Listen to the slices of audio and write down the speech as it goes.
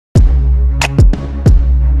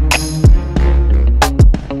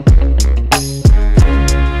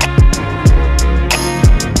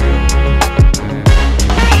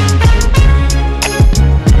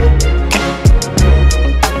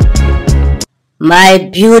My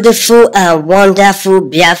beautiful and wonderful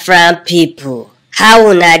Biafran people, how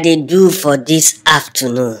una dey do for this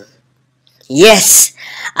afternoon? Yes,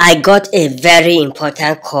 I got a very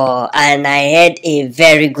important call and I heard a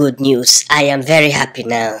very good news. I am very happy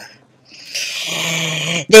now.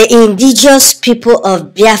 The indigenous people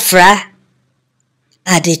of Biafra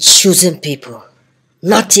are the chosen people.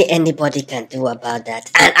 Nothing anybody can do about that.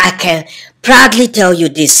 And I can proudly tell you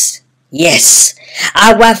this. Yes,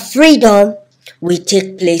 our freedom will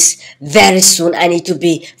take place very soon and it will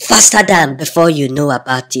be faster than before you know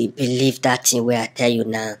about it. Believe that thing where I tell you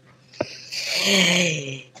now.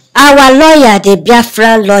 Our lawyer, the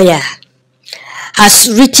Biafran lawyer, has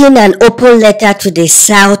written an open letter to the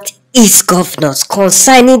Southeast governors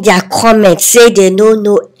concerning their comments, say they don't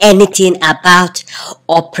know anything about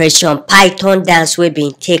Operation Python dance wey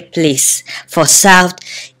been take place for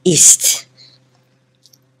Southeast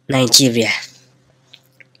Nigeria.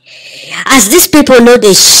 As these people know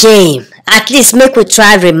the shame, at least make we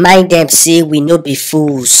try remind them say we no be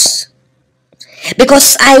fools.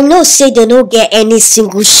 Because I know say they no get any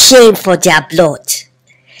single shame for their blood.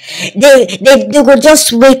 They go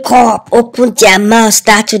just wake up, open their mouth,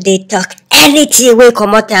 start to dey talk anything wey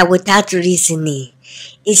comot out without reasoning.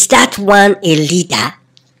 Is that one a leader?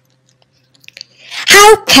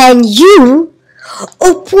 How can you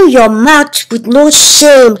open your mouth with no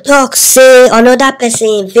shame, talk say another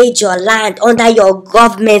person invade your land under your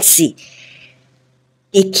governmency?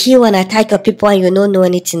 They kill and attack your people and you don't know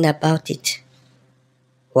anything about it.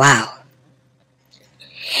 Wow.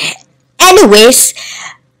 Anyways,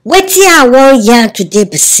 wetin I wan yarn today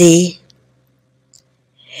be say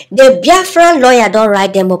the Biafran lawyer don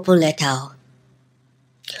write them open letter.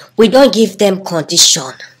 We don't give them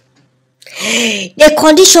condition. The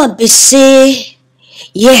condition be say,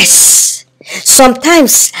 yes,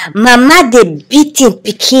 sometimes mama dey beat him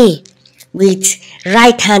pikin with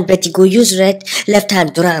right hand, but he go use left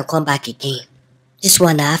hand do and come back again. This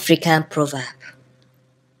one na African proverb.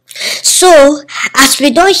 So, as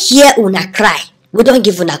we don't hear una cry, we don't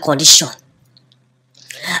give una condition.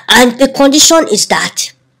 And the condition is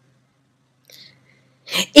that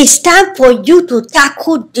it's time for you to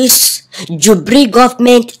tackle this Jubri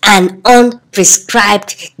government and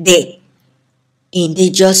unprescribed the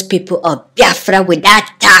indigenous people of Biafra with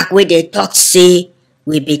that tag where they talk say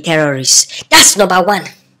we be terrorists. That's number one.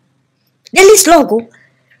 The list long go.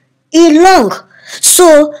 It's long.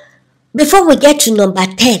 So before we get to number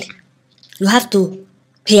 10, you have to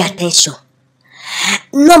pay attention.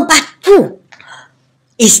 Number 2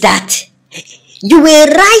 is that you will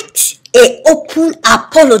write an open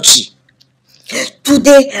apology to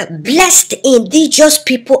the blessed indigenous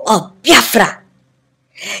people of Biafra,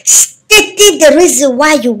 stating the reason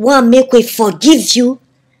why you want make we forgive you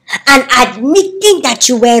and admitting that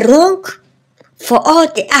you were wrong for all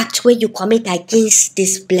the acts where you commit against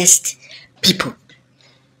these blessed people.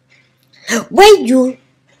 When you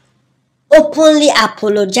openly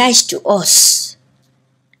apologize to us,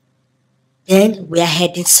 then we are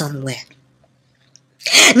heading somewhere.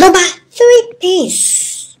 Number 3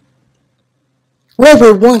 things where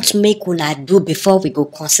we want to make una do before we go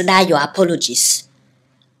consider your apologies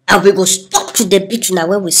and we go stop to the beat una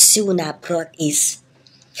when we see una abroad is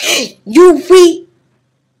you will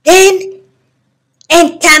then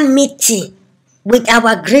enter meeting with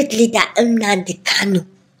our great leader Nnamdi Kanu.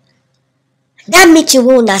 That meeting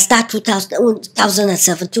wey una start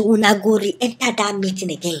 2017, una go re-enter that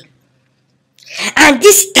meeting again. And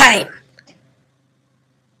this time,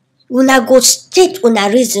 una go state una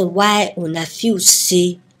reason why una feel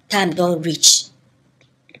say time don't reach.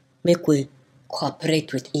 Make we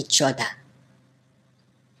cooperate with each other.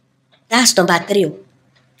 That's number 3.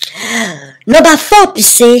 Number 4 be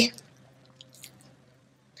say,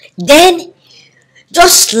 then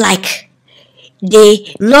just like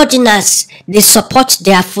the Northerners, they support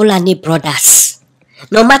their Fulani brothers.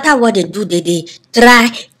 No matter what they do, they try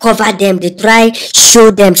cover them, they try show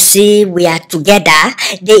them, say we are together.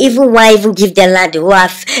 They even want give the land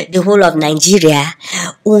the whole of Nigeria.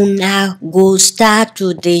 Una go start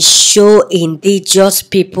to the show indigenous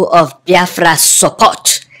people of Biafra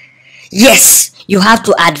support. Yes, you have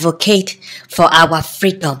to advocate for our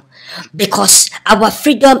freedom. Because our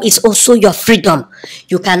freedom is also your freedom.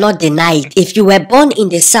 You cannot deny it. If you were born in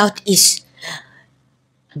the Southeast,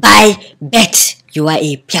 by birth, you are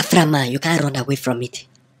a Biafra man. You can't run away from it.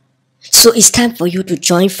 So it's time for you to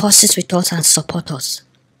join forces with us and support us.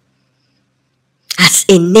 As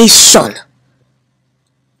a nation,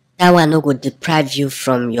 that one no go deprive you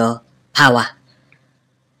from your power.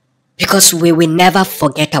 Because we will never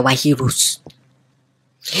forget our heroes.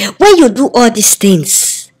 When you do all these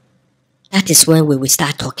things, that is when we will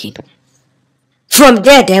start talking. From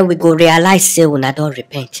there, then we go realize say una don't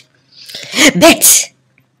repent. But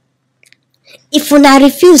if una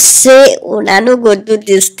refuse say una no go do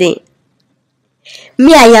this thing,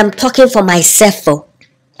 me I am talking for myself. Oh.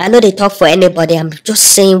 I know they talk for anybody. I'm just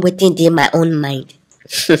saying within my own mind.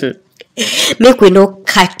 Make we no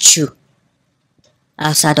catch you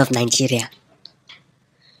outside of Nigeria.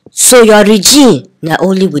 So your regime not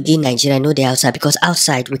only within Nigeria, no the outside, because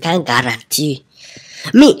outside we can't guarantee.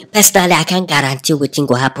 Me personally, I can't guarantee what thing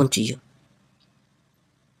will happen to you.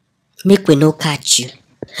 Make we no catch you.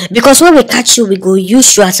 Because when we catch you, we go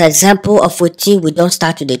use you as an example of what thing we don't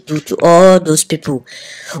start to do to all those people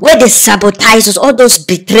where they sabotage us, all those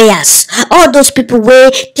betrayers, all those people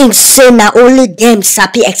where things say now only them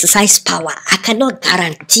sappy exercise power. I cannot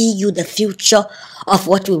guarantee you the future of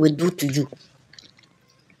what we will do to you.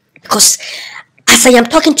 Because as I am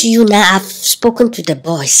talking to you now, I've spoken to the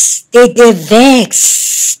boys. They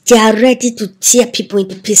vex. They are ready to tear people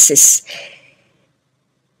into pieces.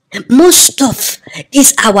 Most of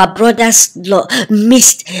these our brothers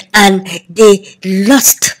missed and they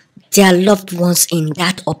lost their loved ones in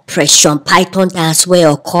that oppression python dance where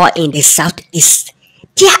occur in the southeast.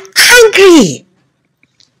 They are angry.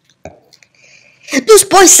 Those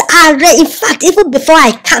boys are ready. In fact, even before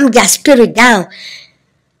I calm their spirit down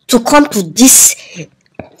to come to this,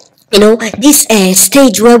 this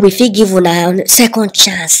stage where we feel given a second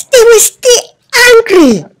chance, they will stay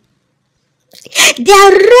angry. They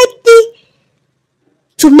are ready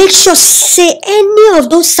to make sure say any of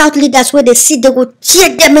those South leaders where they see they will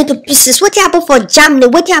tear them into pieces. What happened for Germany?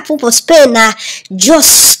 What happened for Spain?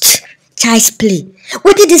 Just child's play.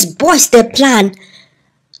 What did these boys they plan?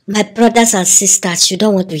 My brothers and sisters, you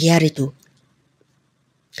don't want to hear it too.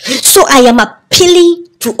 So I am appealing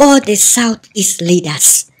to all the Southeast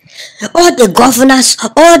leaders, all the governors,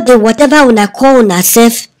 all the whatever una call una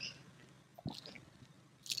self.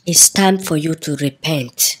 It's time for you to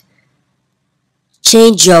repent.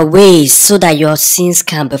 Change your ways so that your sins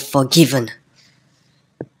can be forgiven.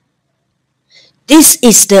 This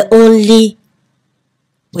is the only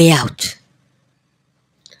way out.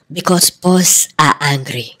 Because boys are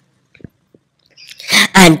angry.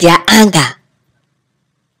 And their anger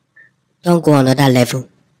don't go another level.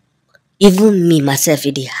 Even me, myself,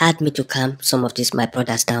 it had me to calm some of these my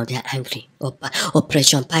brothers down. They're angry.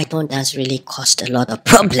 Operation Python dance really caused a lot of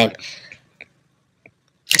problem.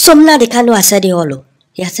 So now the Kanu has said it all.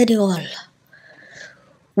 He has said it all.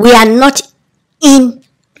 We are not in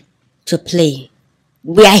to play.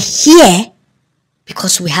 We are here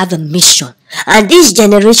because we have a mission. And this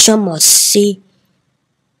generation must see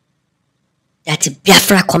that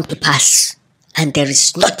Biafra come to pass. And there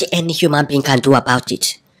is nothing any human being can do about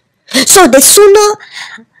it. So the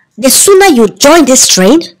sooner you join this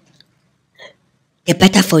train, the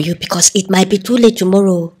better for you, because it might be too late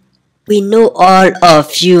tomorrow. We know all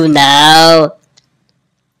of you now.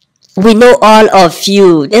 We know all of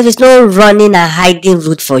you. There is no running and hiding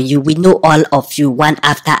route for you. We know all of you, one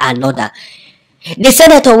after another. The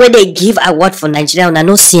senator where they give award for Nigeria, and I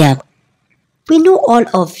no see him. We know all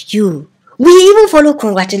of you. We even follow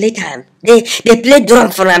congratulate him. They play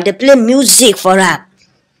drum for him. They play music for him.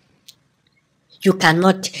 You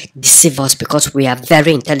cannot deceive us because we are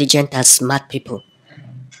very intelligent and smart people.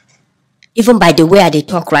 Even by the way they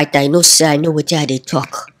talk right now, I know what they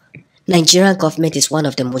talk. Nigerian government is one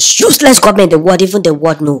of the most useless government in the world, even the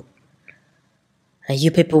world know. And you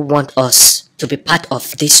people want us to be part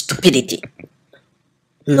of this stupidity.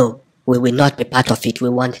 No, we will not be part of it. We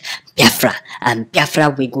want Biafra, and Biafra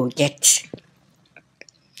we go get.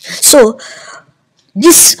 So,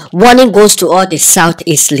 this warning goes to all the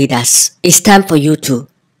Southeast leaders. It's time for you to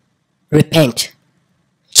repent.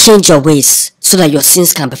 Change your ways so that your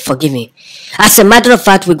sins can be forgiven. As a matter of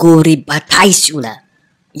fact, we go rebaptize you now.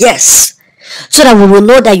 Yes. So that we will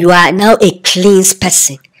know that you are now a cleansed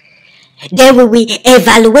person. Then we will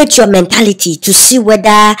evaluate your mentality to see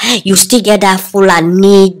whether you still get that full and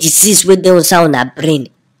need disease with the on our brain.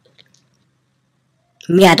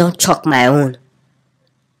 Me, I don't talk my own.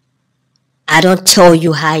 I don't tell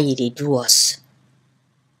you how it do us.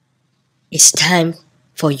 It's time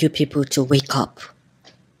for you people to wake up.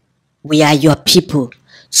 We are your people.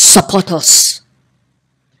 Support us.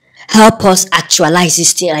 Help us actualize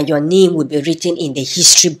this thing, and your name will be written in the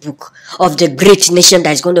history book of the great nation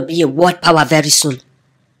that is going to be a world power very soon.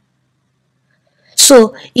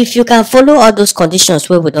 So, if you can follow all those conditions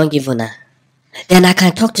where we don't give honor, then I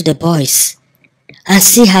can talk to the boys and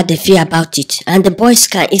see how they feel about it. And the boys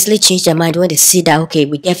can easily change their mind when they see that, okay,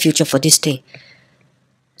 we get future for this thing.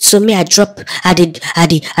 So me, I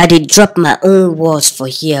did drop my own words for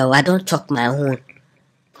here. I don't talk my own.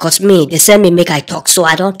 Cause me, they send me make I talk, so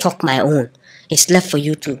I don't talk my own. It's left for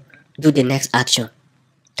you to do the next action.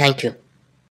 Thank you.